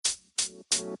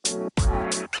Hello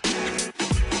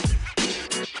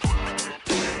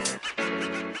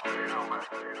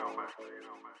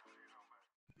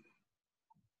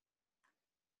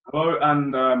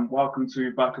and welcome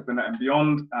to Back of the Net and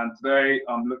Beyond. And today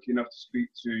I'm lucky enough to speak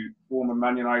to former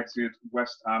Man United,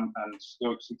 West Ham and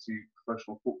Stoke City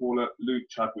professional footballer Luke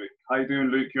Chadwick. How you doing,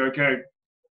 Luke? You okay?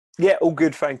 Yeah, all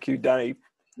good, thank you, Danny.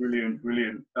 Brilliant,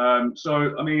 brilliant.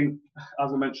 So, I mean,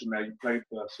 as I mentioned there, you played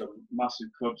for some massive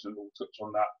clubs and we'll touch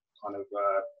on that kind of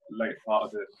late part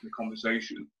of the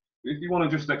conversation. If you want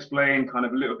to just explain kind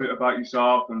of a little bit about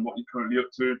yourself and what you're currently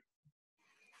up to.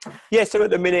 Yeah, so at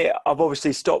the minute, I've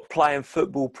obviously stopped playing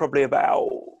football probably about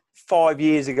 5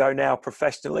 years ago now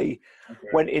professionally. Okay.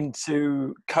 Went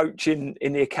into coaching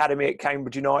in the academy at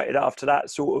Cambridge United after that,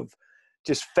 sort of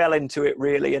just fell into it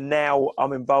really. And now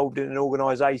I'm involved in an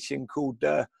organisation called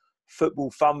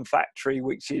Football Fun Factory,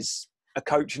 which is a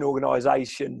coaching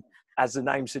organisation, as the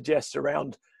name suggests,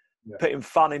 around putting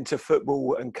fun into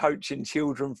football and coaching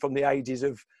children from the ages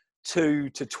of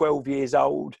 2 to 12 years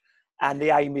old. And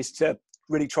the aim is to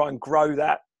really try and grow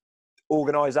that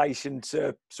organisation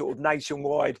to sort of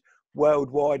nationwide,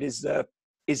 worldwide is the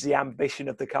ambition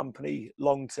of the company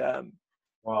long term.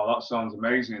 Wow, that sounds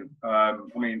amazing. I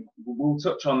mean, we'll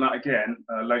touch on that again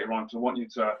later on, so I want you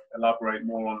to elaborate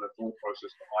more on the thought process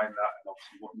behind that and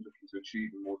obviously what you're looking to achieve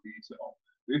in more detail.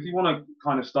 But if you want to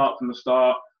kind of start from the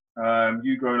start,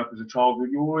 you growing up as a child, were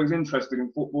you always interested in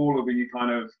football, or were you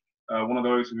kind of one of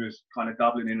those who was kind of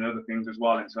dabbling in other things as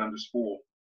well in terms of sport?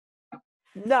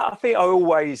 No, I think I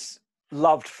always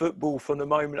loved football from the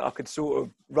moment I could sort of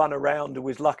run around, and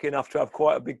was lucky enough to have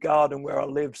quite a big garden where I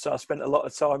lived. So I spent a lot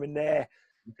of time in there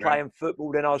playing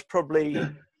football. Then I was probably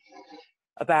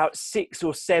about 6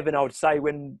 or 7, I would say,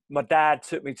 when my dad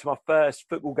took me to my first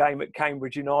football game at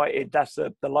Cambridge United. That's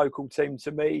the local team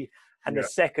to me. And the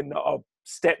second that I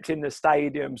stepped in the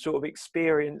stadium, sort of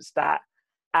experienced that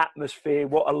atmosphere,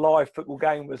 what a live football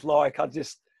game was like,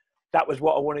 that was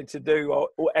what I wanted to do.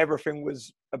 Everything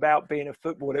was about being a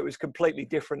footballer. It was completely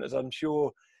different, as I'm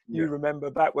sure you remember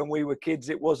back when we were kids.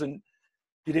 It wasn't,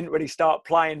 you didn't really start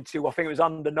playing till, I think it was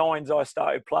under 9s I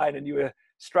started playing, and you were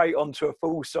straight onto a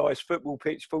full-size football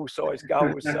pitch, full-size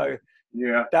goals. So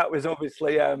that was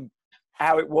obviously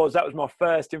how it was. That was my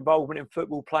first involvement in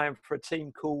football, playing for a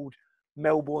team called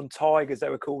Melbourne Tigers, they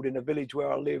were called, in a village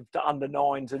where I lived, under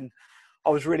 9s. And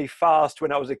I was really fast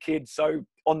when I was a kid. So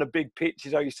on the big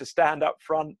pitches, I used to stand up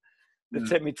front.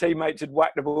 My teammates would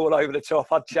whack the ball over the top.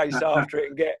 I'd chase after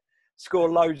it and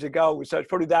score loads of goals. So it's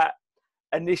probably that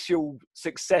initial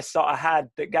success that I had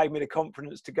that gave me the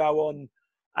confidence to go on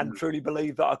and truly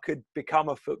believe that I could become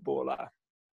a footballer.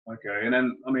 Okay, and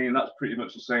then, I mean, that's pretty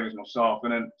much the same as myself.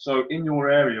 And then, so in your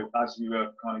area, as you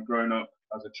were kind of growing up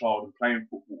as a child and playing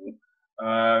football,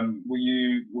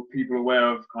 were people aware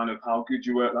of kind of how good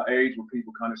you were at that age? Were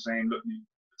people kind of saying, look, you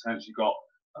potentially got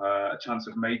a chance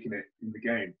of making it in the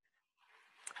game?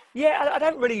 Yeah, I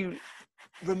don't really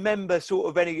remember sort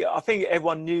of any. I think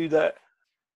everyone knew that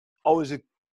I was a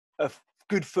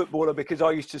good footballer because I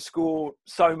used to score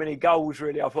so many goals,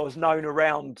 really. I was known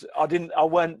around. I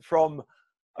weren't from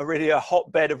a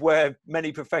hotbed of where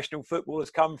many professional footballers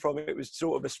come from. It was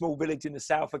sort of a small village in the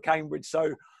south of Cambridge.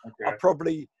 So I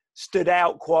probably stood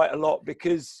out quite a lot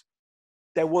because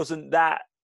there wasn't that,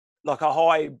 like, a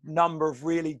high number of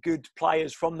really good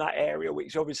players from that area,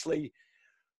 which obviously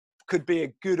could be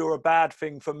a good or a bad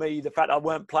thing for me, the fact I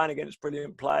weren't playing against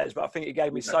brilliant players. But I think it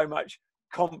gave me so much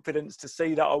confidence to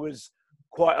see that I was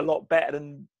quite a lot better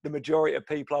than the majority of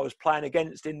people I was playing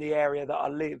against in the area that I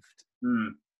lived.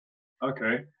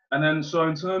 Okay. And then, so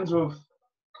in terms of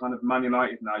kind of Man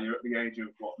United now, you're at the age of,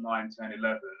 9, 10,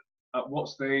 11. At what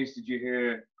stage did you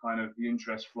hear kind of the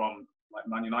interest from, like,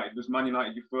 Man United? Was Man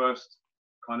United your first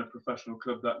kind of professional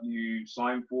club that you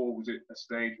signed for? Was it a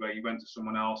stage where you went to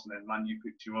someone else and then Man U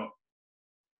picked you up?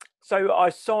 So I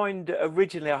signed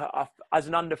originally as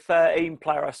an under-13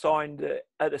 player. I signed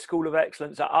at the School of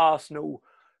Excellence at Arsenal.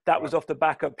 That was off the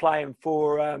back of playing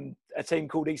for a team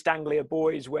called East Anglia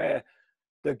Boys, where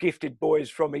the gifted boys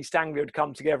from East Anglia would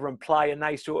come together and play, and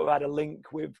they sort of had a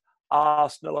link with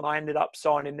Arsenal, and I ended up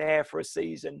signing there for a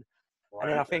season.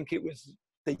 And then I think it was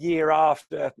the year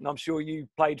after, and I'm sure you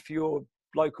played for your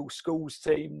local schools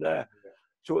team, the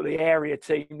sort of the area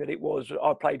team that it was.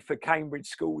 I played for Cambridge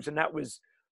Schools, and that was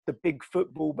the big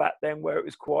football back then, where it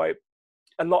was quite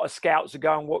a lot of scouts to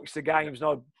go and watch the games, and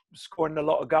I was scoring a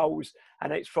lot of goals.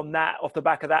 And it's from that, off the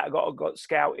back of that, I got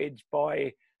scouted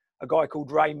by a guy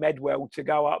called Ray Medwell to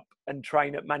go up and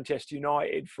train at Manchester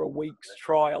United for a week's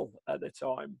trial at the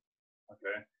time.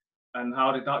 Okay. And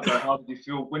how did that go? How did you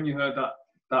feel when you heard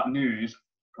that news?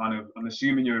 kind of, I'm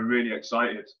assuming you were really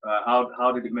excited.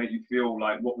 How did it make you feel?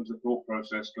 Like, what was the thought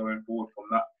process going forward from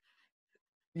that?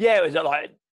 Yeah, it was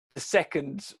like the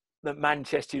second that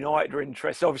Manchester United were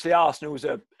interested. Obviously, Arsenal was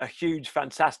a huge,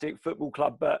 fantastic football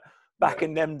club, but back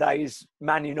in them days,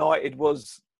 Man United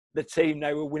was the team.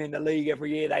 They were winning the league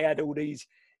every year. They had all these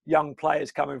young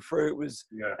players coming through. It was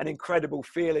an incredible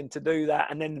feeling to do that.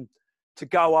 And then to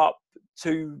go up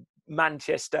to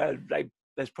Manchester,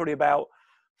 there's probably about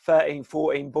 13,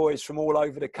 14 boys from all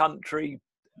over the country,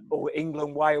 or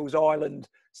England, Wales, Ireland,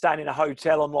 staying in a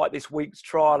hotel on like this week's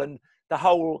trial. And the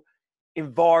whole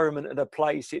environment of the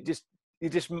place, you just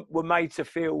were made to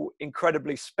feel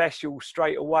incredibly special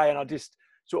straight away. And I just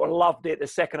sort of loved it the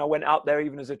second I went up there,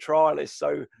 even as a trialist.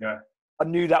 So I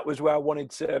knew that was where I wanted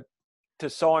to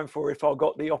sign for if I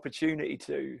got the opportunity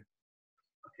to.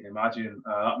 I can imagine.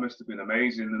 That must have been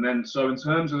amazing. And then, so in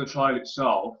terms of the trial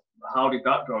itself, how did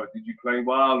that go? Did you play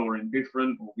well or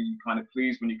indifferent, or were you kind of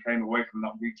pleased when you came away from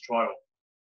that week's trial?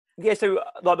 Yeah, so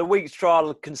like the week's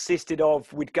trial consisted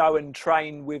of, we'd go and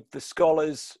train with the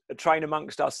scholars, train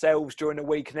amongst ourselves during the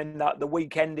week, and then the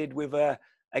week ended with a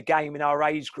game in our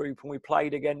age group, and we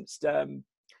played against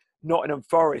Nottingham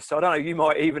Forest. So I don't know, you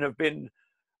might even have been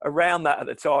around that at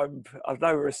the time. I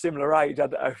know we're a similar age. I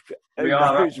don't know. We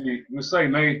are actually the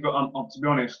same age, but to be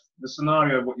honest, the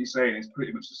scenario of what you're saying is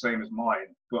pretty much the same as mine.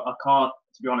 But to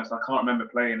be honest, I can't remember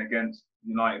playing against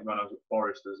United when I was at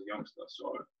Forest as a youngster.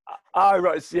 So. Oh,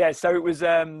 right. Yeah. So it was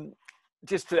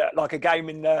just like a game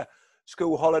in the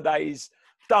school holidays.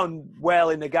 Done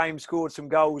well in the game, scored some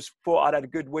goals, thought I'd had a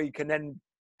good week. And then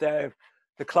the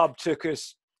club took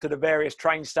us to the various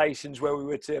train stations where we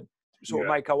were to sort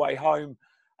of make our way home.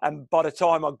 And by the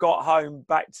time I got home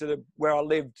back to where I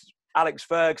lived, Alex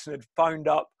Ferguson had phoned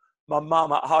up my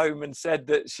mum at home and said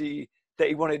that he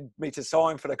wanted me to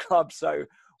sign for the club. So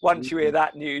once you hear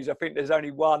that news, I think there's only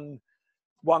one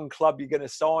club you're going to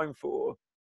sign for.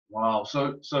 Wow.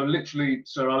 So literally,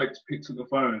 Sir Alex picked up the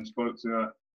phone and spoke to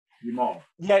your mom?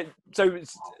 Yeah. So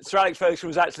Sir Alex Ferguson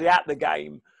was actually at the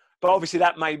game, but obviously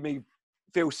that made me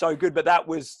feel so good. But that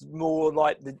was more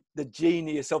like the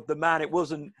genius of the man. It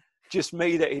wasn't just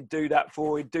me that he'd do that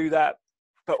for. He'd do that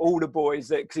for all the boys,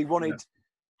 because he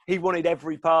wanted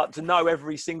every part to know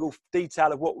every single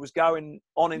detail of what was going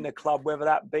on in the club, whether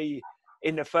that be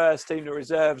in the first team, the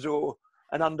reserves, or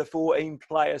an under 14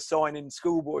 player signing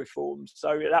schoolboy forms.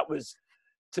 So that was,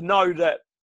 to know that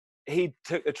he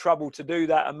took the trouble to do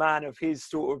that, a man of his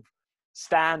sort of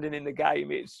standing in the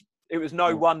game. It was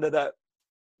no wonder that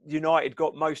United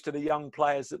got most of the young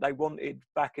players that they wanted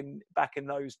back in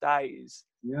those days.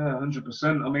 Yeah,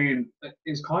 100%. I mean,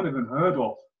 it's kind of unheard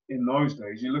of in those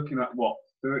days. You're looking at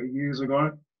 30 years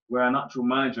ago, where an actual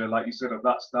manager, like you said, of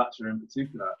that stature in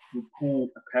particular, would call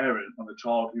a parent of a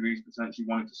child who he's potentially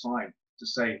wanting to sign to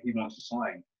say he wants to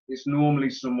sign. It's normally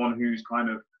someone who's kind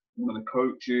of one of the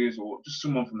coaches or just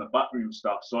someone from the backroom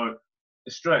staff. So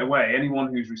straight away,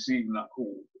 anyone who's receiving that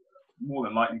call, more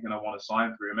than likely going to want to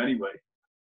sign for him anyway.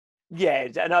 Yeah,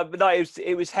 and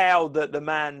it was how the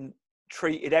man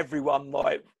treated everyone.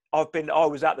 Like I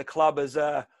was at the club as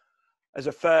a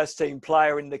first team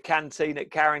player in the canteen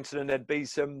at Carrington, and there'd be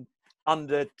some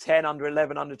under 10, under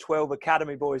 11, under 12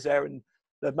 academy boys there, and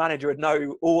the manager would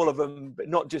know all of them, but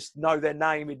not just know their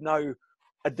name, he'd know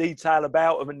a detail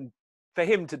about them. And for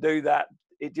him to do that,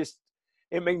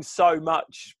 it means so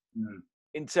much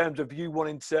in terms of you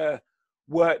wanting to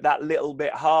work that little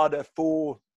bit harder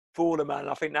for the man. And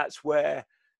I think that's where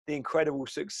the incredible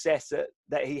success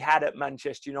that he had at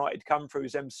Manchester United come through,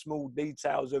 is them small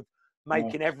details of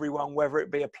making everyone, whether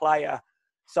it be a player,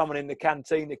 someone in the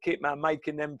canteen, the kit man,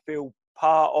 making them feel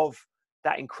part of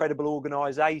that incredible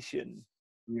organisation.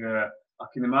 Yeah, I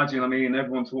can imagine. I mean,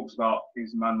 everyone talks about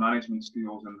his man management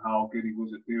skills and how good he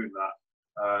was at doing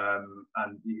that.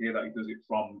 And you hear that he does it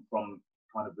from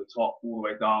kind of the top all the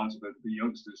way down to the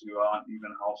youngsters who aren't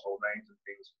even household names and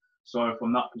things. So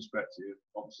from that perspective,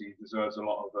 obviously he deserves a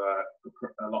lot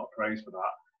of praise for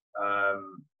that.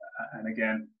 And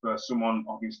again, for someone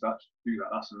of his stature to do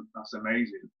that, that's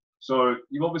amazing. So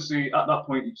you've obviously, at that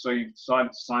point, you've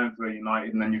decided to sign for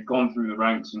United, and then you've gone through the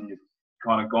ranks and you've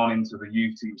kind of gone into the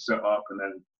youth team setup, and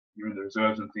then you're in the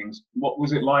reserves and things. What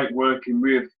was it like working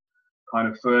with kind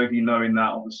of Fergie, knowing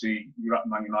that obviously you're at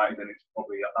Man United and it's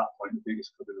probably at that point the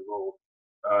biggest club in the world?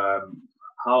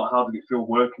 How did it feel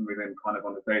working with him kind of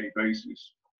on a daily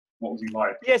basis? What was he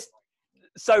like? Yes.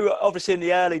 So obviously in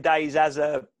the early days as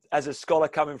a scholar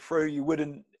coming through, he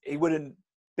wouldn't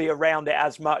be around it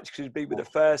as much because he'd be with the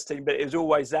first team, but it was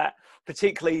always that,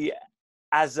 particularly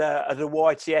as a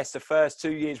YTS, the first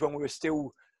 2 years when we were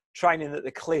still training at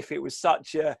the Cliff, it was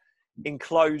such a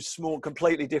enclosed, small,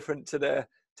 completely different to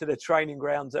the training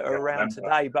grounds that are around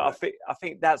today. But I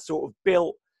think that sort of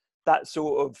built that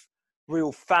sort of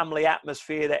real family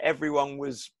atmosphere, that everyone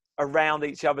was around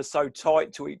each other, so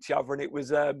tight to each other, and it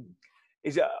was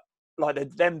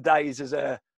like them days as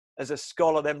a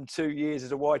scholar, them 2 years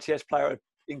as a YTS player,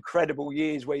 incredible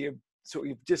years where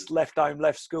you've just left home,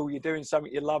 left school, you're doing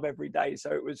something you love every day.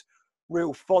 So it was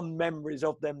real fond memories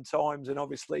of them times, and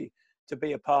obviously to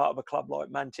be a part of a club like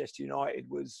Manchester United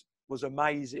was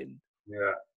amazing.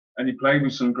 Yeah, and you played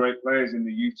with some great players in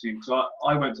the youth team. So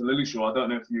I went to Lillishall. I don't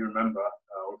know if you remember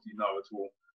or if you know at all,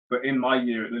 but in my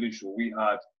year at Lillishall, we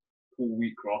had Paul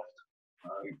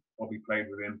Wheatcroft. You probably played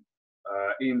with him.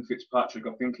 Ian Fitzpatrick,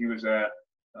 I think he was there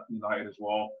at United as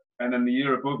well. And then the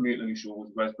year above me at Lillishall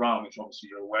was Wes Brown, which obviously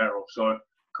you're aware of. So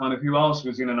kind of who else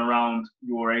was in and around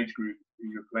your age group who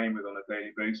you were playing with on a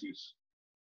daily basis?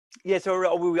 Yeah, so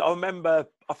I remember,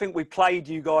 I think we played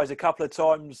you guys a couple of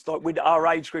times, like with our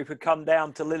age group had come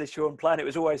down to Lillishall and playing. It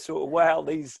was always sort of, wow,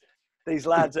 these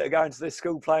lads that are going to this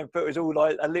school playing foot, it was all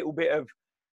like a little bit of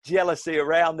jealousy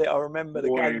around it. I remember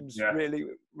the games really,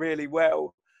 really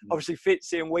well. Obviously,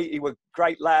 Fitzy and Wheaty were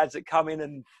great lads that come in,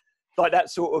 and like that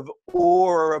sort of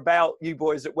aura about you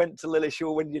boys that went to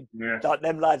Lillishall when you like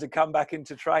them lads had come back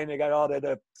into training, go, oh, they're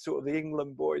the sort of the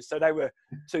England boys. So they were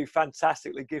two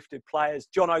fantastically gifted players.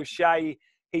 John O'Shea,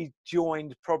 he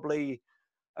joined probably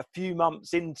a few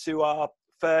months into our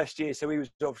first year, so he was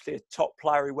obviously a top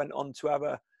player. He went on to have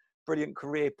a brilliant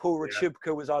career. Paul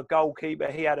Rachubka was our goalkeeper.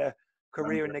 He had a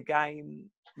career in the game.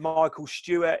 Michael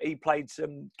Stewart, he played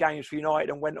some games for United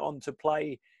and went on to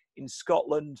play in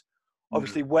Scotland.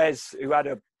 Obviously, Wes, who had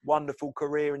a wonderful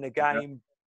career in the game.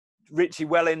 Richie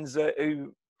Wellens,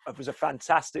 who was a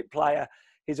fantastic player.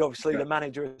 He's obviously the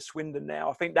manager of Swindon now.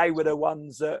 I think they were the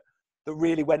ones that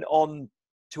really went on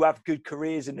to have good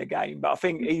careers in the game. But I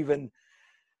think even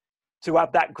to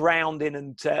have that grounding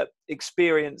and to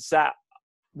experience that,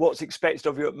 what's expected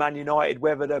of you at Man United,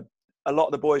 whether a lot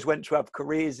of the boys went to have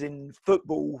careers in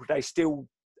football, they still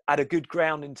had a good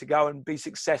grounding to go and be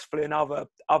successful in other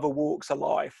walks of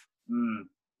life.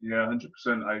 Yeah,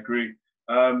 100%. I agree.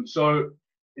 So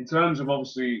in terms of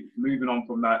obviously moving on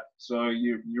from that, so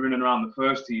you're in and around the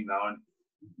first team now, and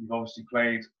you've obviously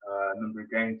played a number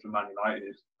of games for Man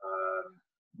United.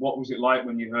 What was it like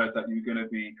when you heard that you were going to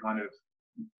be kind of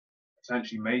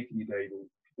potentially making your debut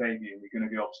and you're going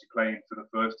to be obviously playing for the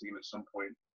first team at some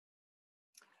point?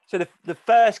 So the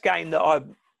first game that I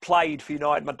played for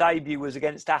United, my debut was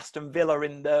against Aston Villa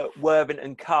in the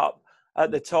Worthington Cup. At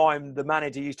the time, the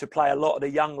manager used to play a lot of the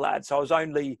young lads. So I was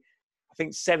only, I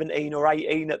think, 17 or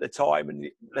 18 at the time. And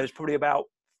there was probably about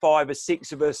 5 or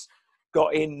 6 of us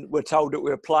got in, were told that we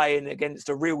were playing against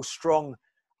a real strong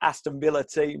Aston Villa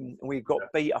team. And we got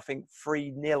beat, I think,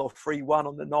 3-0 or 3-1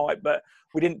 on the night. But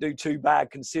we didn't do too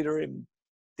bad considering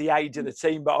the age of the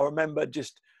team. But I remember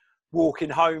just walking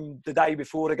home the day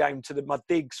before the game to my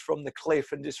digs from the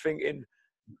cliff and just thinking,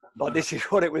 like, this is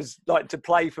what it was like to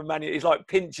play for Man United. It's like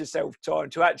pinch yourself time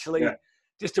to actually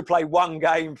just to play one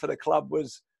game for the club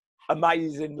was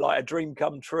amazing, like a dream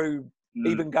come true.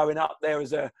 Even going up there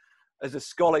as a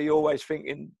scholar, you're always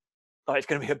thinking like it's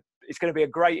going to be a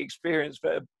great experience,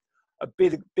 but a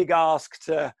big ask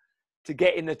to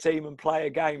get in the team and play a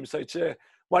game. So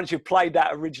once you've played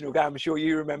that original game, I'm sure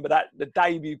you remember that the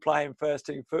debut playing first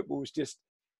team football was just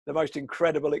the most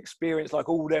incredible experience. Like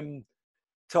all them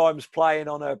times playing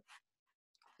on a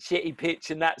shitty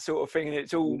pitch and that sort of thing, and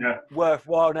it's all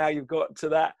worthwhile now. You've got to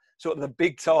that sort of the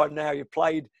big time now. You've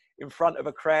played in front of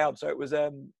a crowd, so it was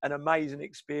an amazing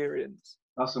experience.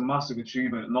 That's a massive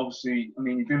achievement, and obviously, I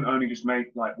mean, you didn't only just make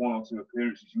like 1 or 2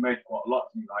 appearances. You made quite a lot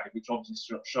for United, which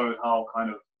obviously showed how kind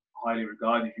of highly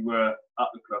regarded you were at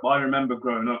the club. I remember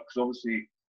growing up, because obviously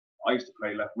I used to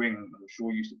play left wing. I'm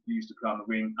sure you used to play on the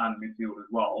wing and midfield as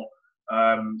well.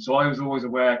 So I was always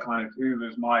aware kind of who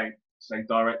was my, say,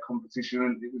 direct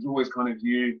competition. It was always kind of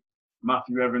you,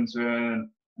 Matthew Everington,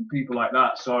 and people like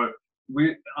that. So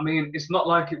I mean, it's not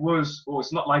like it was, or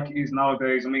it's not like it is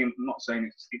nowadays. I mean, I'm not saying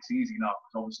it's easy now,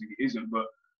 because obviously it isn't, but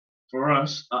for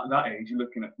us at that age, you're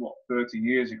looking at 30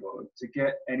 years ago, to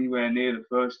get anywhere near the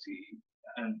first team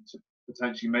and to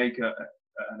potentially make an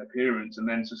appearance and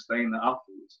then sustain that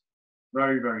afterwards,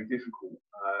 very, very difficult.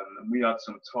 And we had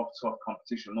some tough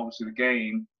competition. Obviously, the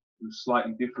game was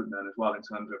slightly different then as well in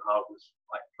terms of how it was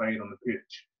like played on the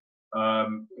pitch.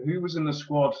 Who was in the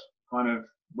squad kind of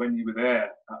when you were there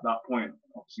at that point?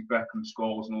 Obviously, Beckham,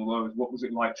 Scholes, and all those. What was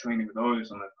it like training with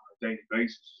those on a daily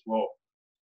basis as well?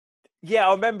 Yeah,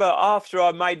 I remember after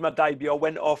I made my debut, I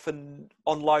went off and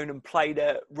on loan and played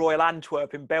at Royal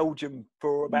Antwerp in Belgium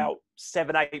for about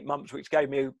 7-8 months, which gave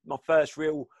me my first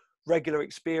real regular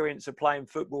experience of playing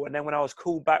football. And then when I was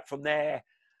called back from there,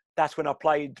 that's when I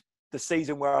played the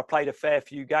season where I played a fair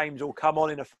few games or come on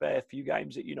in a fair few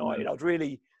games at United. I was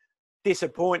really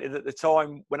disappointed at the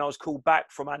time when I was called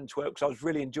back from Antwerp because I was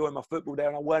really enjoying my football there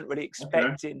and I weren't really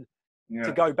expecting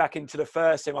to go back into the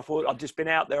first team. I thought I'd just been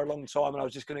out there a long time and I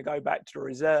was just going to go back to the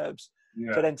reserves.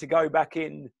 So then to go back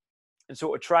in and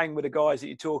sort of train with the guys that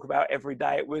you talk about every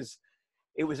day, it was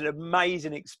an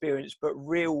amazing experience, but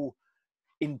real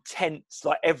intense.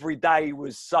 Like every day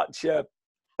was such a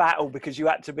battle because you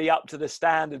had to be up to the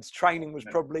standards. Training was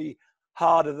probably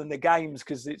harder than the games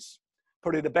because it's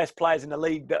probably the best players in the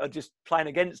league that are just playing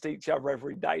against each other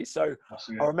every day. So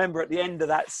I remember at the end of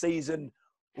that season,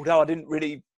 although I didn't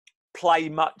really play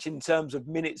much in terms of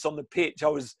minutes on the pitch, I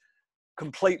was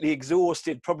completely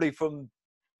exhausted probably from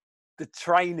the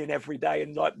training every day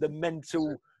and like the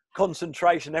mental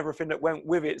concentration, everything that went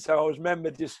with it. So I remember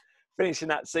just finishing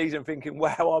that season thinking,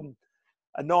 wow, I'm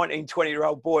a 19,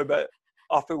 20-year-old boy, but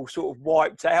I feel sort of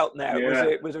wiped out now.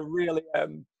 It was a really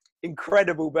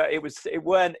incredible, but it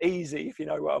weren't easy, if you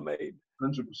know what I mean.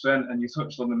 100%. And you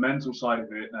touched on the mental side of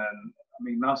it, and I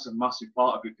mean that's a massive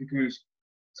part of it because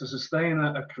to sustain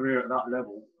a career at that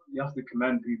level, you have to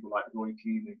commend people like Roy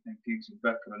Keane and Giggs and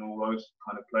Beckham and all those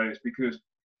kind of players because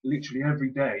literally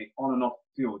every day on and off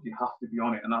the field you have to be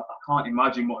on it. And I can't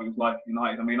imagine what it was like at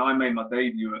United. I mean, I made my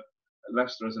debut at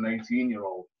Leicester as an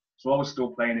 18-year-old, so I was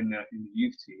still playing in the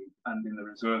youth team and in the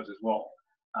reserves as well.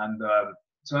 And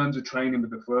in terms of training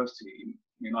with the first team,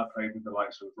 I mean, I played with the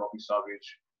likes of Robbie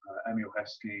Savage, Emile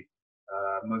Heskey,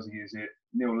 Muzzy Izzet,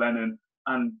 Neil Lennon,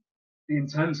 and the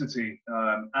intensity,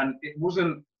 and it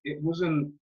wasn't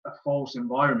a false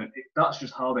environment. That's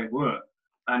just how they were,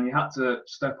 and you had to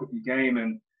step up your game.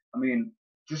 And I mean,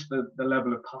 just the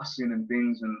level of passing and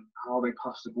things and how they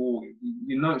pass the ball,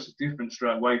 you notice a difference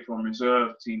straight away from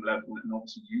reserve team level and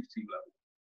obviously youth team level.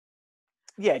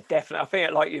 Yeah, definitely. I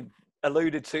think like you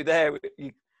alluded to there,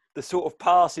 the sort of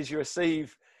passes you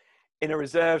receive in a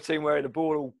reserve team where the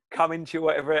ball will come into you,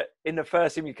 whatever, in the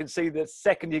first team, you can see the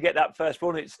second you get that first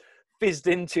ball, it's fizzed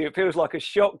into you. It feels like a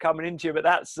shot coming into you, but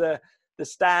that's the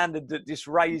standard that just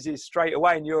raises straight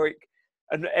away.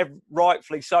 And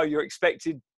rightfully so, you're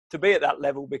expected to be at that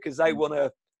level because they want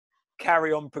to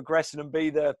carry on progressing and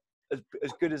be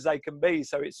as good as they can be.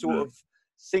 So it's sort of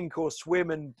sink or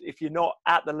swim. And if you're not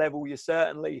at the level, you're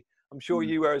certainly, I'm sure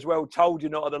you were as well, told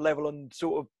you're not at the level and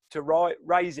sort of to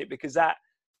raise it because that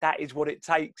is what it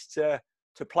takes to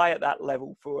play at that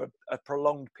level for a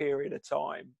prolonged period of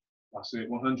time. That's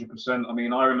it, 100%. I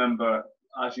mean, I remember,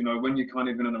 as you know, when you're kind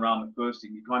of in and around the first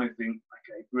team, you kind of think,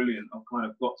 okay, brilliant, I've kind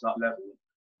of got to that level.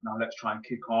 Now let's try and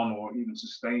kick on or even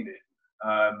sustain it.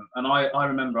 And I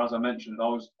remember, as I mentioned, I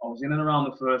was in and around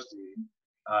the first team,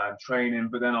 training,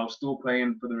 but then I was still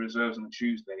playing for the reserves on a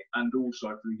Tuesday and also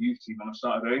for the youth team on a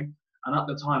Saturday. And at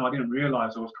the time, I didn't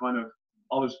realise I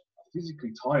was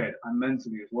physically tired and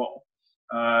mentally as well.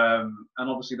 And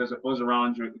obviously there's a buzz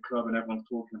around you at the club and everyone's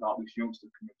talking about this youngster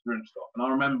coming through and stuff. And I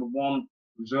remember one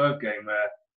reserve game where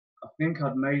I think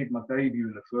I'd made my debut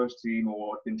in the first team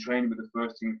or I'd been training with the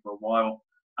first team for a while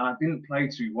and I didn't play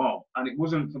too well. And it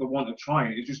wasn't for the want of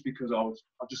trying, it's just because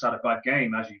I just had a bad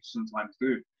game, as you sometimes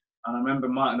do. And I remember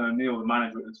Martin O'Neill, the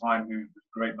manager at the time, who was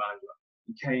a great manager,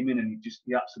 he came in and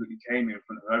he absolutely came in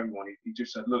front of everyone. He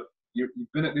just said, look, you've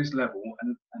been at this level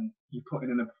and you're putting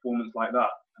in a performance like that.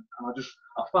 And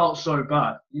I felt so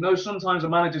bad. You know, sometimes a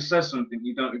manager says something,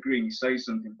 you don't agree, and you say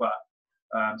something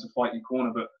back to fight your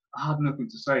corner. But I had nothing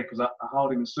to say because I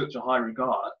held him in such a high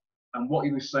regard. And what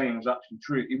he was saying was actually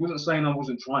true. He wasn't saying I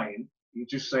wasn't trying. He was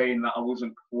just saying that I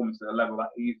wasn't performing to the level that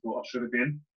he thought I should have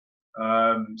been.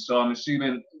 So I'm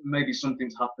assuming maybe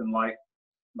something's happened like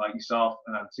yourself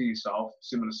to yourself,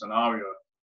 similar scenario.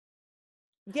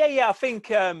 Yeah. I think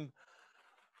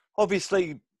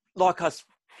obviously, like I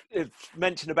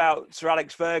mentioned about Sir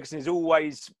Alex Ferguson, is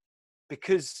always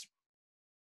because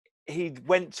he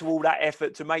went to all that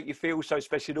effort to make you feel so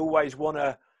special. He'd always want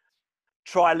to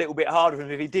try a little bit harder.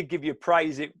 And if he did give you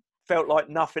praise, it felt like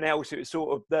nothing else. It was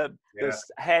sort of the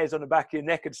hairs on the back of your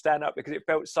neck would stand up because it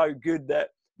felt so good that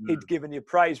he'd given you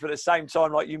praise. But at the same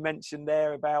time, like you mentioned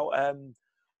there about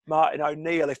Martin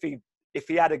O'Neill, if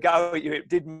he had a go at you, it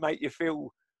did make you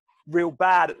feel real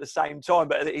bad at the same time.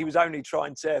 But he was only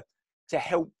trying to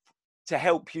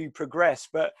help you progress.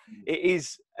 But it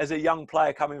is, as a young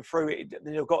player coming through,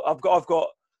 I've got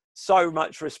so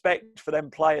much respect for them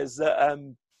players that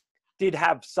did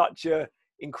have such a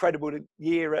incredible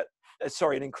year at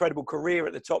an incredible career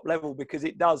at the top level, because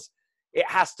it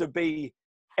has to be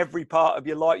every part of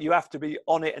your life. You have to be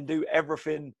on it and do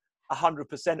everything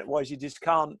 100%. Otherwise, you just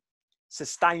can't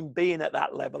sustain being at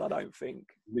that level, I don't think.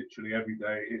 Literally every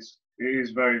day. It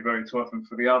is very, very tough. And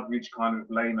for the average kind of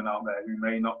layman out there who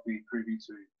may not be privy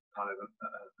to kind of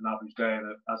an average day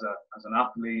as an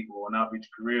athlete, or an average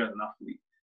career as an athlete,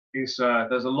 there's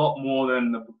a lot more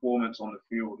than the performance on the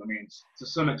field. I mean, to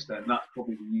some extent, that's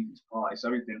probably the easiest part. It's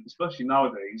everything, especially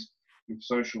nowadays with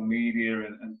social media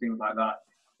and things like that.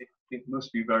 It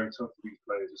must be very tough for these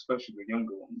players, especially the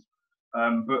younger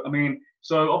ones. But I mean,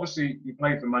 so obviously you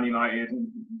played for Man United and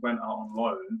you went out on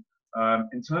loan.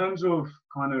 In terms of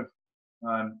kind of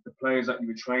the players that you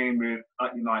were training with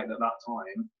at United at that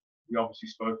time, we obviously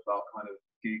spoke about kind of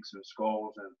Giggs and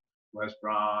Scholes and Wes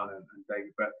Brown and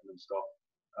David Beckham and stuff.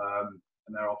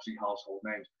 And they're obviously household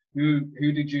names.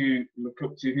 Who did you look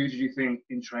up to? Who did you think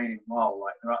in training, wow,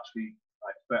 like they're actually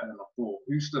like better than I thought?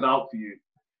 Who stood out for you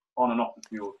on and off the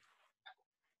field?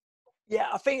 Yeah,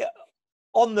 I think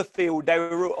on the field, they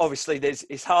were obviously,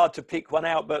 it's hard to pick one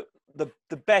out, but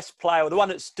the best player, the one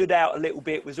that stood out a little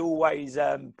bit, was always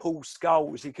Paul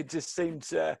Scholes. He could just seem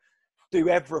to do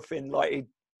everything.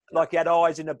 Like he had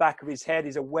eyes in the back of his head,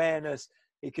 his awareness.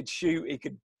 He could shoot, he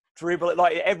could dribble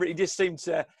it. He just seemed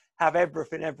to have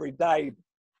everything every day.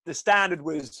 The standard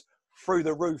was through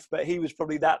the roof, but he was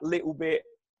probably that little bit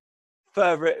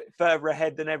further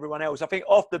ahead than everyone else. I think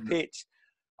off the pitch,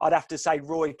 I'd have to say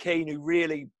Roy Keane, who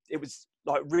really, it was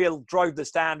like drove the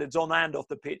standards on and off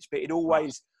the pitch, but he'd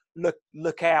always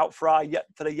look out for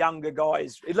the younger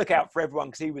guys. He'd look out for everyone,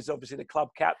 because he was obviously the club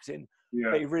captain. Yeah.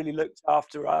 But he really looked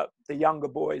after the younger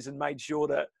boys and made sure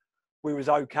that we was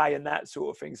okay and that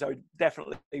sort of thing. So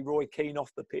definitely Roy Keane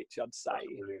off the pitch, I'd say.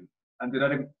 And did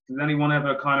anyone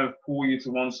ever kind of pull you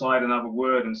to one side and have a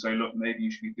word and say, look, maybe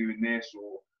you should be doing this?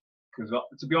 Or because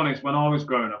to be honest, when I was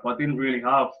growing up, I didn't really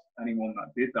have anyone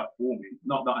that did that for me.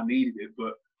 Not that I needed it,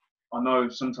 but I know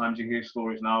sometimes you hear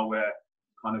stories now where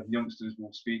kind of youngsters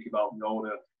will speak about the older,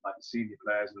 like the senior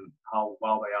players, and how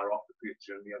well they are off the pitch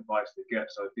and the advice they get.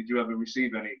 So did you ever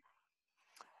receive any?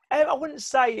 I wouldn't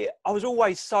say, I was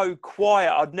always so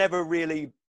quiet. I'd never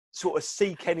really sort of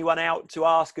seek anyone out to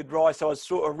ask advice. I was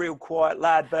sort of a real quiet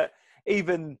lad. But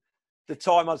even the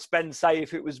time I'd spend, say,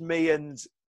 if it was me and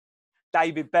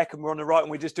David Beckham were on the right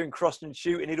and we're just doing crossing and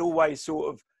shooting, he'd always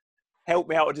sort of help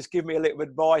me out or just give me a little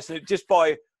advice. And just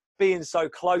by being so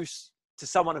close to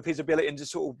someone of his ability and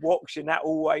just sort of watching, that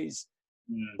always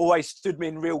stood me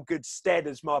in real good stead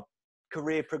as my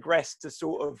career progressed to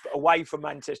sort of away from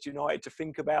Manchester United, to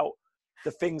think about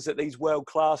the things that these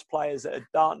world-class players that had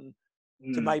done,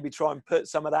 to maybe try and put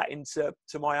some of that into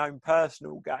my own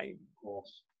personal game. Of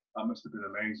course, that must have been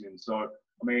amazing. So,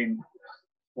 I mean,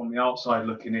 from the outside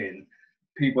looking in,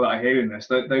 people that are hearing this,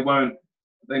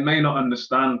 they may not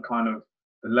understand kind of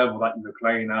the level that you were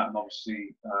playing at, and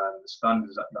obviously the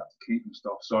standards that you had to keep and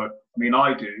stuff. So, I mean,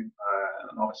 I do,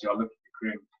 and obviously I look at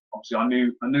your career. Obviously,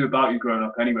 I knew about you growing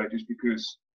up anyway, just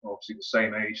because obviously the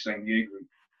same age, same year group.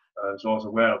 So I was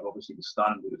aware of obviously the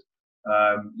standard.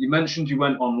 You mentioned you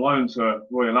went on loan to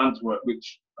Royal Antwerp,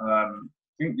 which I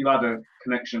think you had a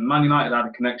connection. Man United had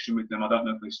a connection with them. I don't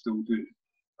know if they still do.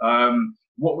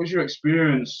 What was your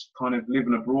experience kind of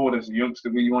living abroad as a youngster?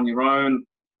 Were you on your own?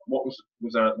 Was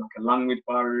there like a language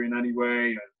barrier in any way?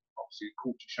 And obviously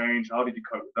culture change. How did you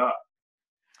cope with that?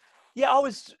 Yeah, I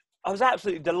was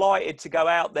absolutely delighted to go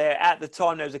out there. At the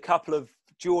time, there was a couple of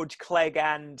George Clegg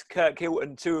and Kirk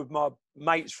Hilton, two of my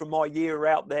mates from my year, were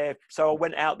out there. So I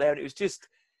went out there, and it was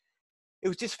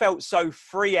just felt so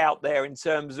free out there in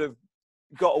terms of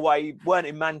got away, weren't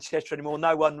in Manchester anymore.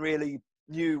 No one really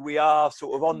knew we are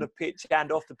sort of on the pitch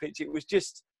and off the pitch. It was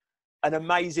just an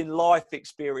amazing life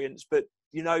experience. But,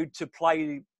 you know, to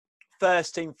play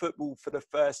first team football for the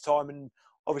first time, and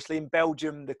obviously in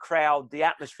Belgium, the crowd, the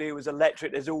atmosphere was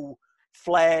electric. There's all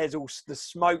flares, all the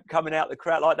smoke coming out the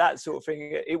crowd, like that sort of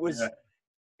thing. It was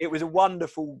a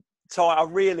wonderful time. I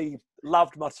really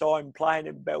loved my time playing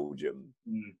in Belgium.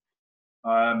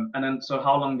 And then, so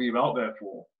how long were you out there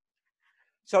for?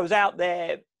 So I was out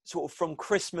there sort of from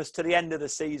Christmas to the end of the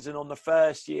season on the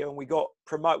first year, and we got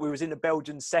promoted. We was in the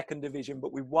Belgian second division,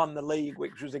 but we won the league,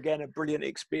 which was again a brilliant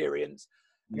experience.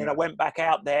 And then I went back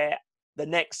out there the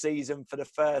next season for the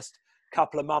first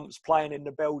couple of months playing in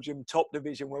the Belgium top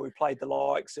division, where we played the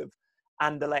likes of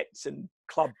Anderlecht and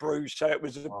Club Brugge. So it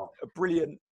was a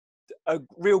brilliant, a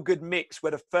real good mix,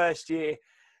 where the first year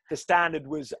the standard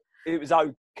was, it was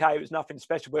okay, it was nothing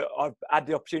special, but I've had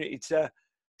the opportunity to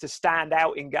stand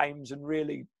out in games and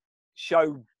really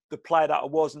show the player that I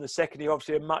was. In the second year,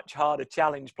 obviously a much harder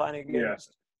challenge, playing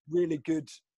against really good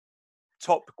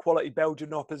top quality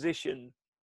Belgian opposition.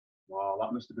 Wow,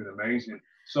 that must have been amazing.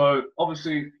 So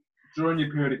obviously, during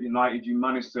your period at United, you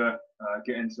managed to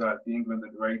get into the England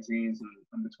under-18s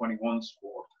and the 21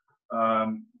 squad.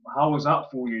 How was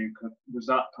that for you? Was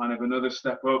that kind of another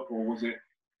step up, or was it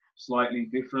slightly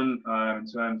different in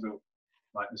terms of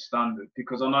like the standard?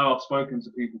 Because I know I've spoken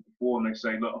to people before, and they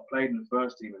say, "Look, I've played in the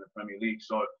first team in the Premier League,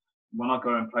 so when I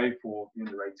go and play for the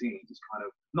under-18s, it's kind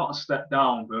of not a step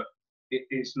down, but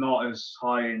it's not as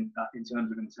high in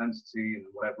terms of intensity and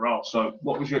whatever else." So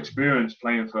what was your experience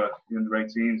playing for the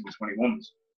under-18s and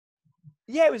 21s?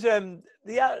 Yeah, it was the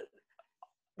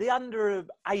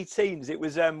under-18s. It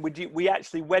was we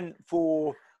actually went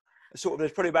for sort of,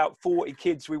 there's probably about 40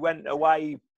 kids. We went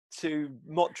away to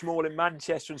Mottramore in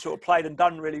Manchester and sort of played and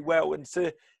done really well. And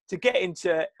to get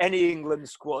into any England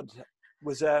squad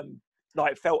was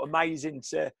like, felt amazing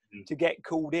to get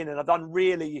called in. And I've done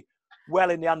really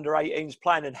well in the under-18s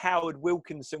playing, and Howard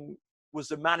Wilkinson was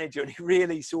the manager, and he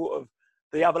really sort of,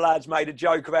 the other lads made a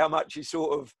joke of how much he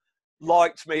sort of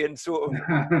liked me and sort of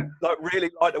like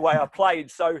really liked the way I played.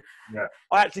 So yeah.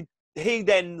 He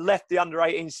then left the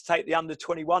under-18s to take the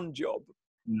under-21 job.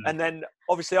 And then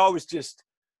obviously I was just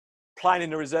playing in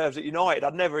the reserves at United.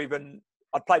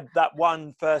 I'd played that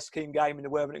one first team game in the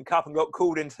Worthington Cup and got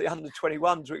called into the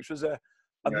under-21s, which was a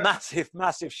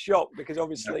massive shock, because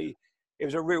obviously it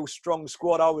was a real strong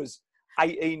squad. I was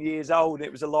 18 years old, and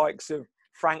it was the likes of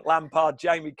Frank Lampard,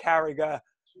 Jamie Carragher,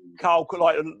 Carl,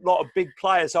 like a lot of big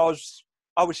players. I was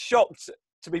shocked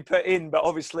to be put in, but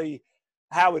obviously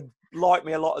Howard liked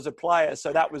me a lot as a player,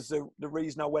 so that was the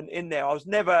reason I went in there. I was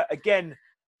never, again,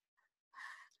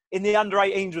 in the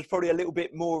under-18s was probably a little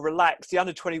bit more relaxed. The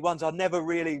under-21s, I never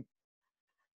really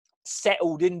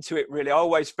settled into it, really. I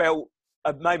always felt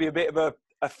maybe a bit of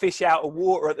a fish out of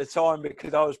water at the time,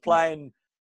 because I was playing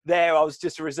there. I was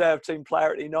just a reserve team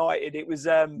player at United. It was,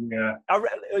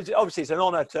 obviously it's an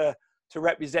honour to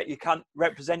represent your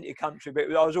country,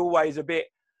 but I was always a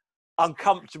bit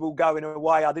uncomfortable going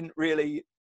away. I didn't really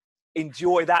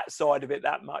enjoy that side of it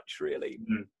that much, really.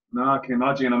 No, I can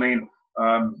imagine. I mean,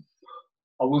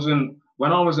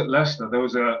 when I was at Leicester, there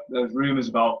was rumours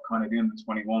about kind of the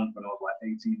under-21 when I was like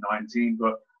 18, 19,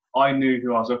 but I knew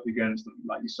who I was up against,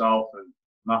 like yourself and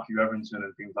Matthew Everington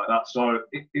and things like that. So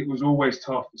it was always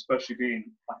tough, especially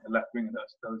being like a left winger.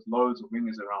 There was loads of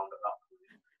wingers around at that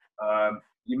point.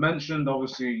 You mentioned,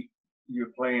 obviously, you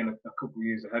were playing a couple of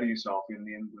years ahead of yourself in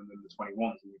the England and the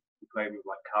 21s, and you played with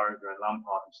like Carragher and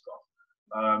Lampard and stuff.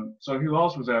 So who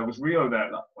else was there? Was Rio there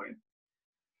at that point?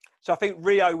 So I think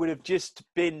Rio would have just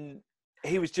been,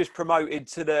 he was just promoted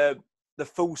to the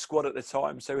full squad at the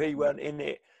time, so he weren't in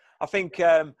it. I think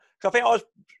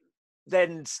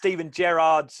then Steven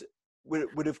Gerrard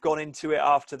would have gone into it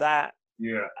after that.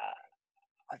 Yeah.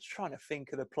 I was trying to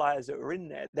think of the players that were in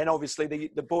there. Then obviously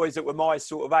the boys that were my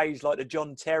sort of age, like the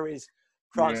John Terrys,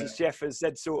 Francis Jeffers,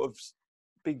 they'd sort of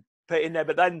be put in there.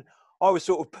 But then I was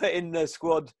sort of put in the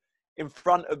squad in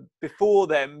front of, before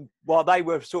them, while they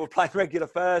were sort of playing regular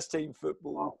first team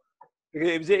football.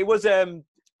 It was a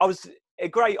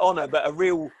great honour, but a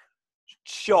real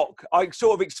shock. I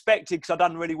sort of expected, because I'd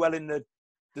done really well in the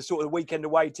sort of weekend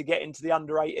away, to get into the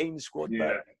under-18 squad.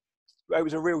 Yeah. But it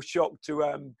was a real shock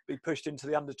to be pushed into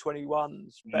the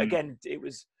under-21s. But again, it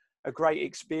was a great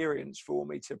experience for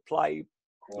me to play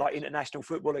like international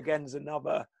football. Again, is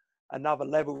another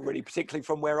level, really, particularly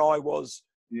from where I was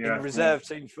in reserve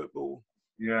team football.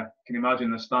 Yeah, can you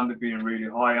imagine the standard being really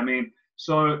high? I mean,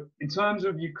 so in terms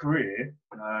of your career,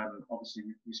 obviously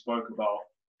we spoke about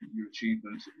your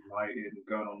achievements at United and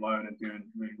going on loan and doing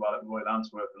really well at Royal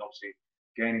Antwerp, and obviously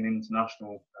gaining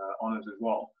international honours as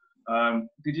well.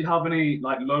 Did you have any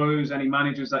like lows, any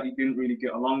managers that you didn't really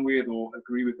get along with or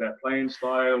agree with their playing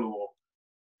style, or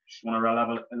just want to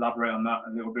elaborate on that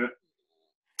a little bit?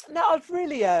 No, I've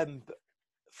really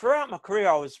throughout my career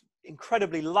I was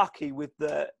incredibly lucky with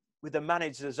the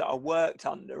managers that I worked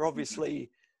under. Obviously,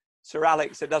 Sir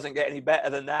Alex, it doesn't get any better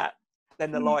than that.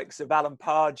 Then the likes of Alan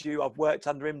Pardew, I've worked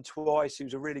under him twice. He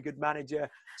was a really good manager.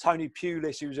 Tony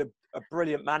Pulis, who was a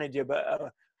brilliant manager, but an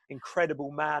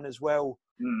incredible man as well.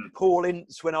 Paul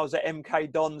Ince, when I was at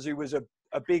MK Dons, who was a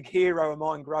big hero of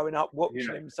mine growing up,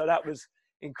 watching him. So that was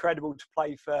incredible to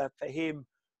play for him.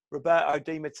 Roberto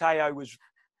Di Matteo was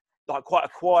like quite a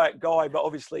quiet guy, but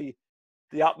obviously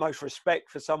the utmost respect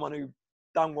for someone who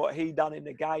done what he done in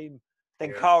the game.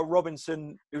 Then Carl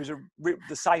Robinson, who was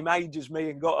the same age as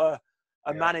me and got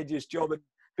a manager's job, and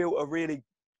built a really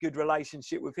good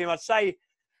relationship with him. I'd say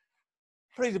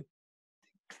probably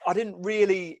I didn't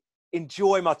really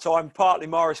enjoy my time, partly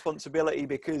my responsibility,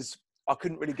 because I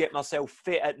couldn't really get myself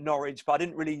fit at Norwich, but I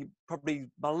didn't really, probably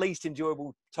my least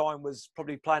enjoyable time was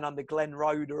probably playing under Glenn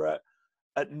Roeder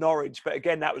at Norwich. But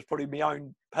again, that was probably my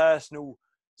own personal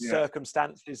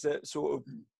circumstances that sort of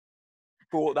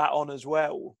brought that on as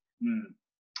well.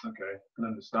 Okay, I can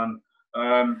understand.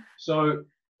 So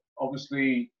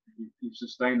obviously you've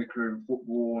sustained a career in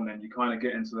football, and then you kind of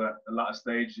get into the latter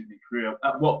stages of your career.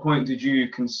 At what point did you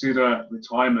consider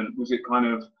retirement? Was it kind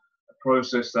of a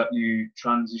process that you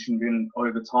transitioned in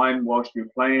over time whilst you were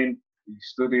playing? Were you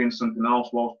studying something else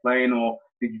whilst playing, or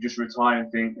did you just retire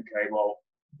and think, okay, well,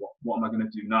 what am I going to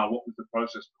do now? What was the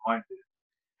process behind it?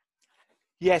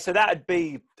 Yeah, so that'd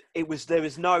be, there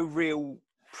was no real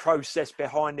process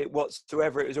behind it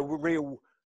whatsoever. It was a real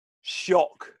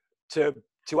shock to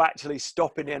actually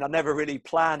stopping it. And I never really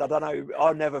planned. I don't know.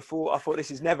 I thought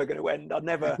this is never going to end. I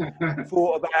never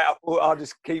thought about it. I thought I'll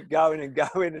just keep going and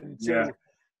going until,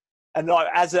 and like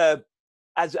as I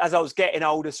was getting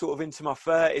older, sort of into my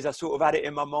 30s, I sort of had it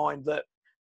in my mind that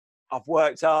I've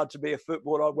worked hard to be a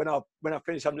footballer. When I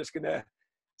finish, I'm just going to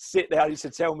sit there. I used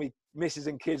to tell me missus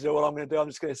and kids, all I'm going to do, I'm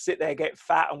just going to sit there, get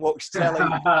fat and watch telly.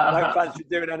 I don't fancy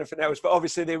doing anything else. But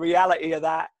obviously the reality of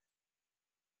that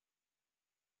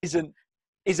isn't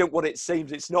what it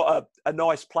seems. It's not a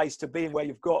nice place to be in, where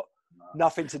you've got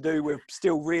nothing to do. We're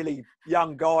still really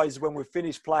young guys when we've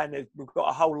finished playing. We've got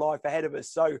a whole life ahead of us.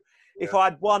 So if I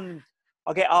had one,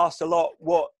 I get asked a lot,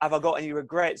 what have I got any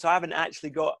regrets? I haven't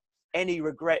actually got any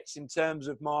regrets in terms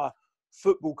of my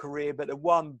football career, but the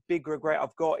one big regret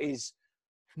I've got is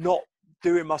not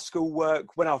doing my schoolwork.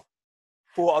 When I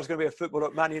thought I was going to be a footballer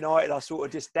at Man United, I sort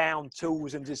of just downed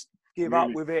tools and just give up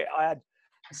with it. I had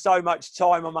so much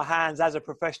time on my hands as a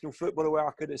professional footballer where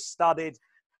I could have studied,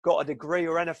 got a degree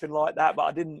or anything like that, but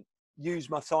I didn't use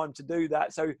my time to do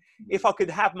that. So if I could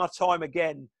have my time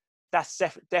again, that's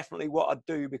definitely what I'd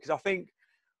do, because I think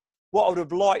what I would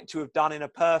have liked to have done in a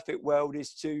perfect world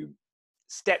is to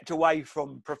stepped away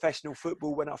from professional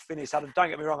football when I finished. Don't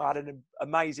get me wrong, I had an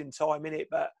amazing time in it,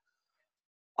 but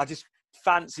I just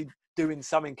fancied doing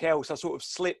something else. I sort of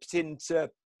slipped into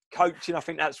coaching. I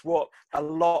think that's what a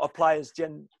lot of players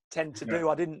tend to do.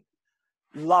 I didn't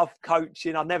love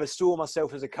coaching. I never saw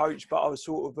myself as a coach, but I was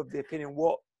sort of the opinion,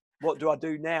 what do I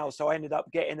do now? So I ended up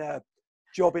getting a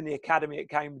job in the academy at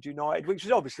Cambridge United, which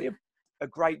was obviously a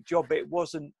great job, but it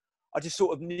wasn't, I just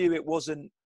sort of knew it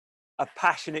wasn't a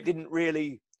passion. It didn't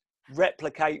really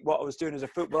replicate what I was doing as a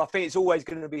footballer. I think it's always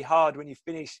going to be hard when you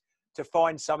finish to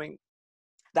find something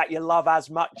that you love as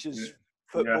much as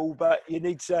football, but you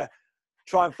need to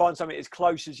try and find something as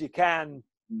close as you can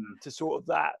to sort of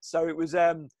that. So it was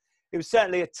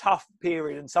certainly a tough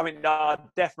period and something that I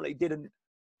definitely didn't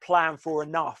plan for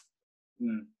enough.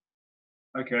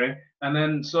 Okay. And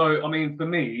then, so, I mean, for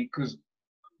me, because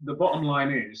the bottom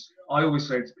line is, I always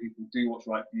say to people, do what's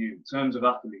right for you. In terms of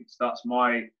athletes, that's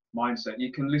my mindset.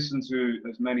 You can listen to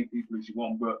as many people as you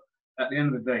want, but at the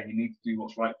end of the day, you need to do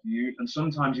what's right for you. And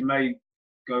sometimes you may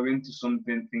go into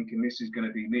something thinking this is going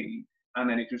to be me, and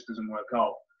then it just doesn't work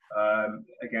out.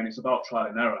 Again, it's about trial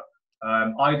and error.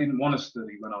 I didn't want to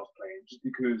study when I was playing, just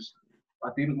because I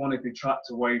didn't want to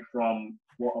detract away from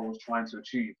what I was trying to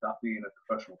achieve, that being a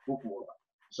professional footballer.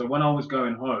 So when I was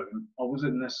going home, I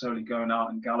wasn't necessarily going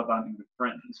out and gallivanting with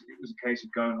friends. It was a case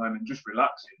of going home and just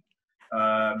relaxing.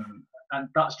 And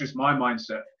that's just my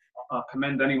mindset. I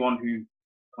commend anyone who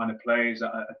kind of plays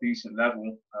at a decent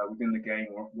level within the game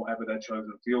or whatever their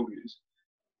chosen field is.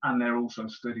 And they're also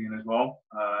studying as well.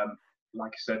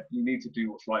 Like I said, you need to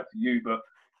do what's right for you. But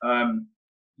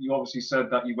you obviously said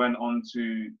that you went on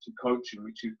to coaching,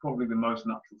 which is probably the most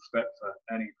natural step for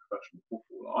any professional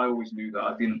footballer. I always knew that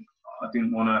I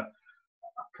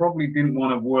probably didn't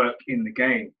want to work in the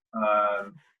game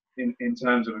in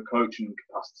terms of a coaching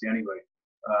capacity anyway.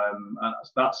 And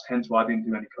that's hence why I didn't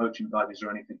do any coaching badges or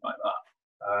anything like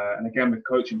that. And again, with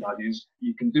coaching badges,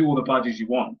 you can do all the badges you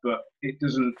want, but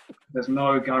there's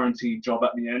no guaranteed job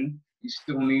at the end. You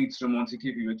still need someone to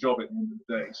give you a job at the end of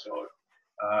the day.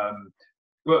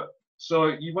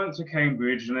 So you went to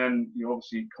Cambridge, and then you're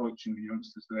obviously coaching the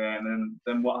youngsters there, and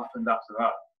then what happened after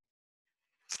that?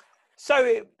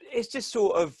 So it's just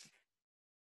sort of,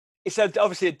 it's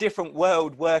obviously a different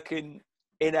world working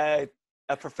in a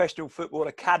professional football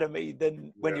academy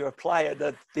than when you're a player.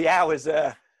 The hours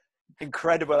are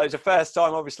incredible. It was the first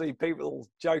time, obviously, people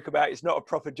joke about it's not a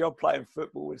proper job playing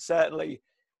football. And certainly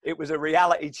it was a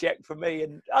reality check for me.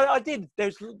 And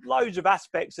there's loads of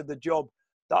aspects of the job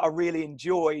that I really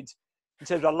enjoyed. In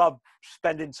terms of, I love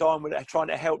spending time with it, trying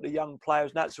to help the young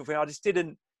players and that sort of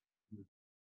thing.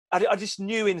 I just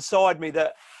knew inside me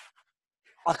that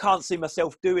I can't see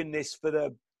myself doing this for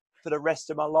the rest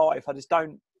of my life. I just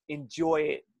don't enjoy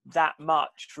it that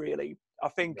much, really. I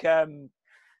think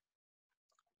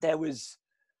there was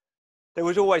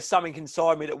always something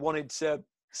inside me that wanted to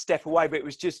step away, but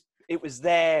it was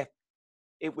there.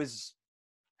 It was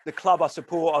the club I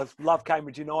support. I love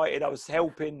Cambridge United. I was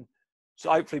helping to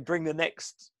hopefully bring the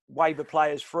next wave of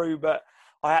players through, but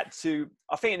I think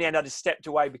in the end I just stepped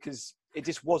away because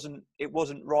it wasn't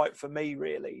right for me,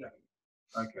 really.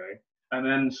 Okay. And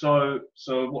then, so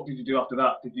what did you do after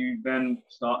that? Did you then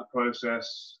start the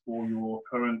process for your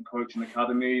current coaching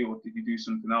academy, or did you do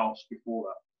something else before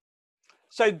that?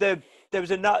 So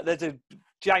there's a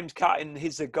James Cutting.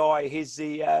 He's the guy. He's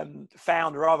the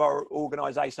founder of our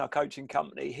organisation, our coaching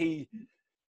company. He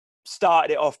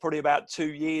started it off probably about 2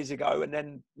 years ago, and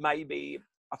then maybe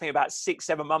I think about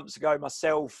 6-7 months ago,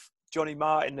 myself, Johnny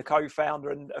Martin, the co-founder,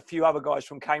 and a few other guys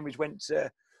from Cambridge went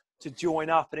to join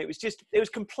up, and it was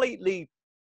completely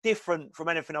different from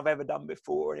anything I've ever done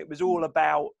before. And it was all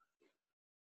about,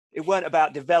 it weren't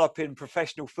about developing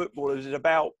professional footballers, it was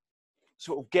about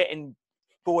sort of getting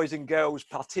boys and girls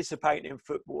participating in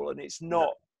football. And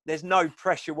there's no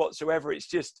pressure whatsoever. It's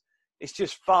just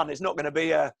fun. It's not going to be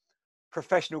a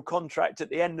professional contract at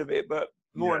the end of it, but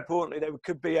more importantly, there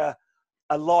could be a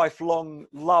lifelong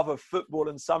love of football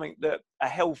and something that a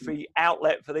healthy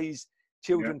outlet for these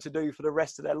children to do for the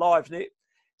rest of their lives. And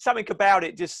something about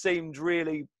it just seemed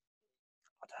really,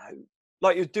 I don't know,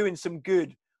 like you're doing some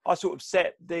good. I sort of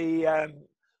set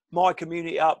my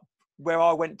community up where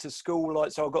I went to school,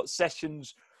 so I got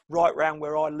sessions right around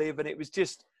where I live, and it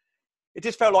just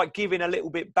felt like giving a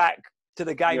little bit back to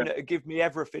the game that would give me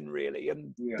everything, really.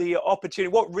 And the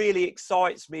opportunity, what really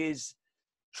excites me is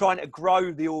trying to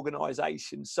grow the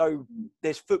organisation. So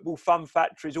there's football fun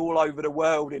factories all over the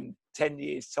world in 10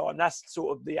 years' time. That's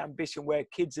sort of the ambition, where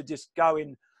kids are just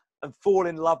going and fall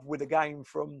in love with the game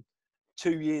from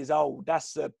 2 years old.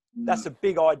 That's a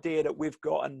big idea that we've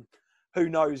got, and who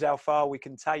knows how far we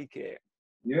can take it.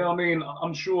 Yeah, I mean,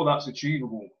 I'm sure that's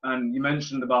achievable. And you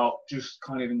mentioned about just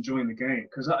kind of enjoying the game,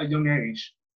 because at a young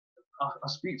age, I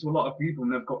speak to a lot of people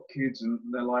and they've got kids and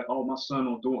they're like, oh, my son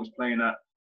or daughter's playing at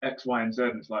X, Y, and Z.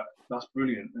 And it's like, that's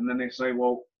brilliant. And then they say,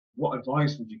 well, what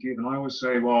advice would you give? And I always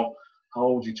say, well, how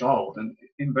old's your child? And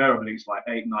invariably it's like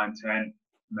 8, 9, 10,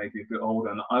 maybe a bit older.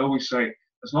 And I always say,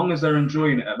 as long as they're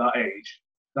enjoying it at that age,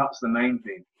 that's the main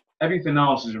thing. Everything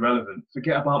else is irrelevant.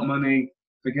 Forget about money,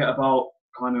 forget about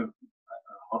kind of,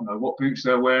 I don't know, what boots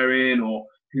they're wearing or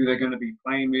who they're going to be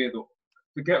playing with, or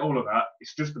forget all of that.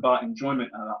 It's just about enjoyment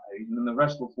at that age, and then the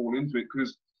rest will fall into it,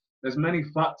 because there's many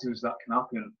factors that can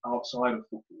happen outside of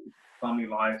football, family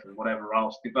life and whatever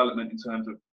else, development in terms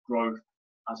of growth,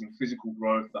 as in physical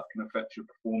growth, that can affect your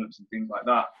performance and things like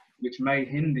that, which may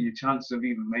hinder your chance of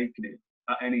even making it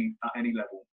at any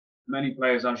level. Many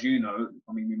players, as you know,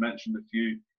 I mean, you mentioned a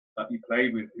few that you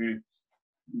played with who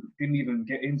didn't even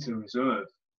get into reserve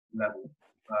level,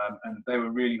 and they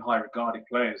were really high regarded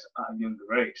players at a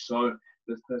younger age. So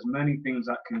there's many things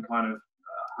that can kind of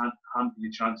hamper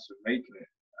your chance of making it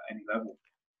at any level.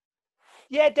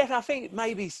 Yeah, definitely. I think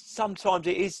maybe sometimes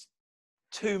it is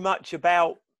too much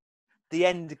about the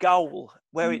end goal,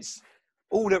 where it's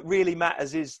all that really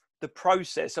matters is the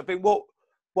process. I think what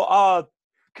our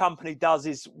company does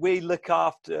is we look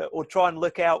after, or try and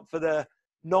look out for, the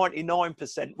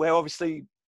 99%, where obviously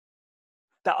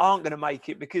that aren't going to make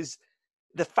it, because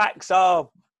the facts are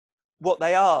what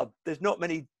they are. There's not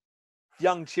many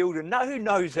young children. Now, who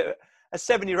knows that a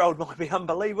 7-year-old might be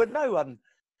unbelievable?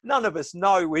 None of us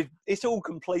know. It's all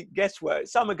complete guesswork.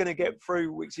 Some are going to get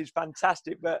through, which is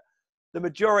fantastic, but the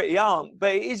majority aren't.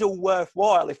 But it is all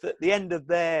worthwhile if at the end of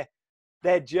their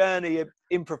journey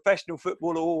in professional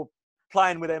football or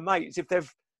playing with their mates, if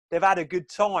they've had a good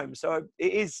time. So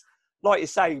it is, like you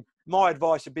say, my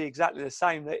advice would be exactly the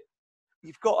same, that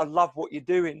you've got to love what you're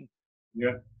doing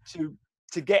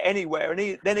to get anywhere.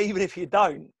 And then even if you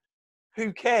don't,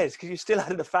 who cares? Because you're still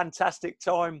having a fantastic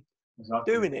time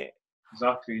doing it.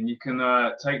 Exactly. And you can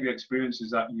take the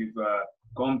experiences that you've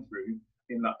gone through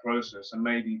in that process and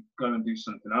maybe go and do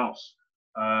something else.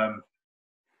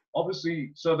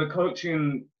 Obviously, so the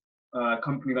coaching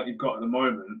company that you've got at the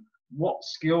moment, what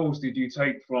skills did you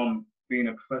take from being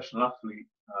a professional athlete?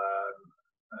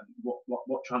 And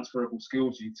what transferable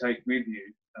skills do you take with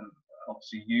you and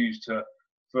obviously use to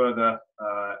further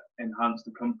enhance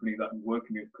the company that you're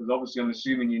working with? Because obviously I'm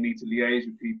assuming you need to liaise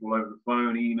with people over the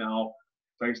phone, email,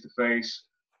 face-to-face.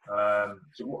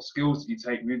 So what skills do you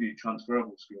take with you,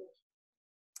 transferable skills?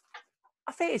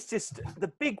 I think it's just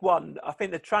the big one. I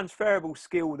think the transferable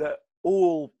skill that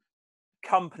all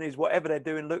companies, whatever they're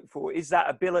doing, look for is that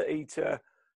ability to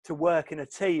work in a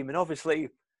team. And obviously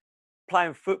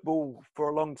playing football for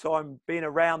a long time, being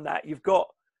around that, you've got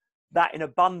that in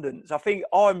abundance. I think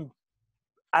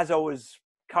as I was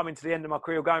coming to the end of my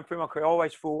career, going through my career, I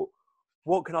always thought,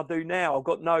 what can I do now? I've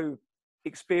got no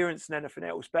experience in anything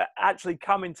else. But actually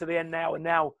coming to the end now, and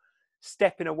now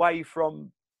stepping away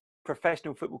from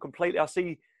professional football completely, I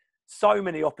see so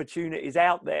many opportunities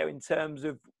out there in terms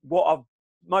of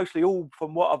mostly all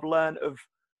from what I've learned of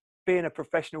being a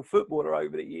professional footballer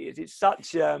over the years. It's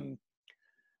such an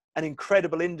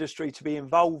incredible industry to be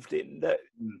involved in that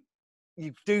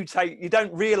you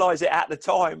don't realise it at the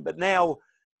time, but now,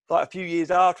 like a few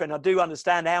years after, and I do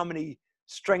understand how many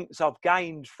strengths I've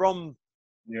gained from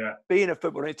being a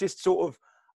footballer. It's just sort of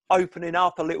opening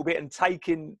up a little bit and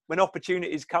taking, when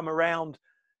opportunities come around,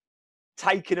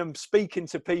 taking them, speaking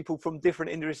to people from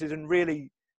different industries, and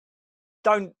really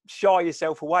don't shy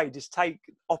yourself away. Just take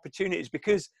opportunities,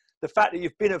 because the fact that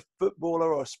you've been a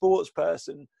footballer or a sports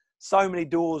person, so many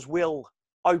doors will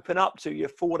open up to you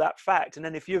for that fact. And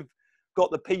then if you've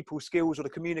got the people skills or the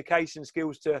communication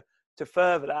skills to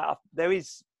further that,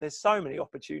 there's so many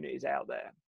opportunities out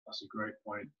there. That's a great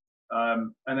point.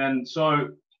 And then, so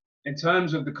in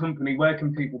terms of the company, where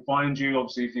can people find you?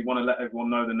 Obviously, if you want to let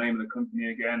everyone know the name of the company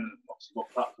again, and obviously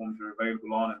what platforms you're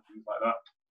available on and things like that.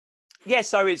 Yeah,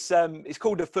 so it's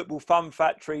called the Football Fun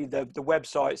Factory. The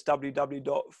website's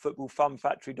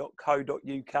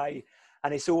www.footballfunfactory.co.uk,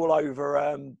 and it's all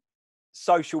over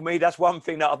social media. That's one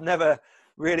thing that I've never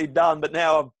really done, but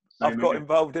now I've got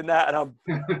involved in that, and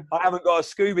I haven't got a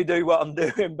Scooby-Doo what I'm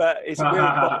doing, but it's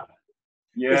over.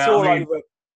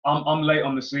 I'm late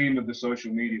on the scene with the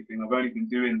social media thing. I've only been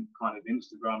doing kind of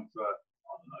Instagram for,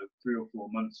 I don't know, 3 or 4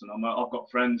 months, and I've got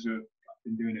friends who have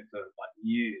been doing it for like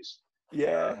years.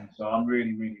 Yeah. So I'm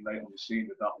really, really late on the scene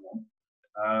with that one.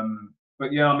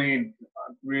 But yeah, I mean,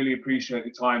 I really appreciate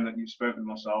the time that you've spent with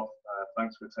myself.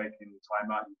 Thanks for taking the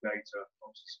time out of your day to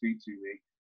obviously speak to me.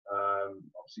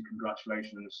 Obviously,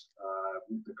 congratulations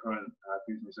with the current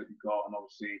business that you've got, and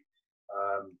obviously,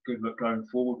 good luck going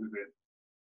forward with it.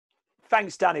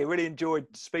 Thanks, Danny. I really enjoyed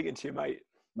speaking to you, mate.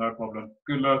 No problem.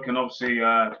 Good luck, and obviously,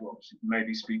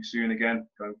 maybe speak soon again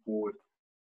going forward.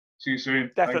 See you soon.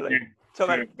 Definitely.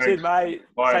 Cheers, mate.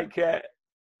 Bye. Take care.